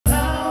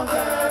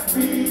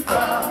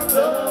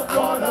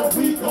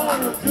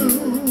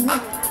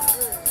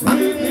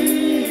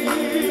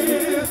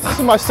This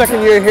is my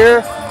second year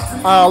here.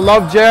 I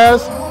love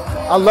jazz.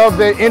 I love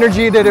the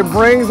energy that it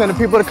brings and the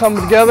people that come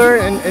together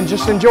and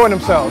just enjoy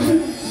themselves.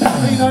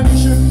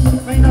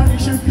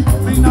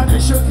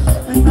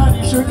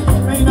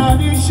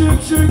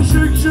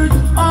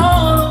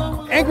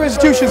 Anchor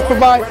institutions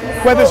provide,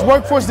 whether it's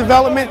workforce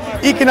development,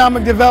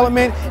 economic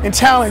development, and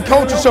talent and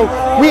culture. So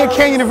we at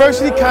Kean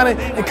University kind of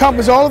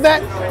encompass all of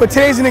that, but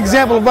today's an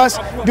example of us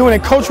doing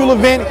a cultural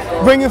event,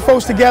 bringing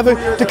folks together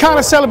to kind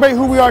of celebrate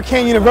who we are at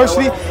Kean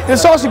University, and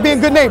it's also being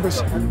good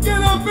neighbors.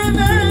 Get up and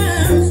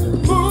dance.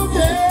 Ooh,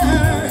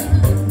 yeah.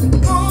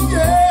 Ooh,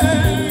 yeah.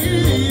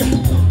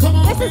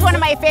 This is one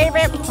of my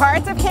favorite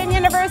parts of Kean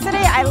University.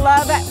 I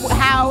love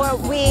how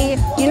we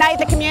unite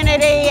the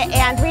community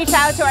and reach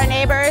out to our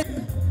neighbors.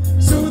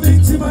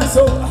 Soothing to my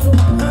soul.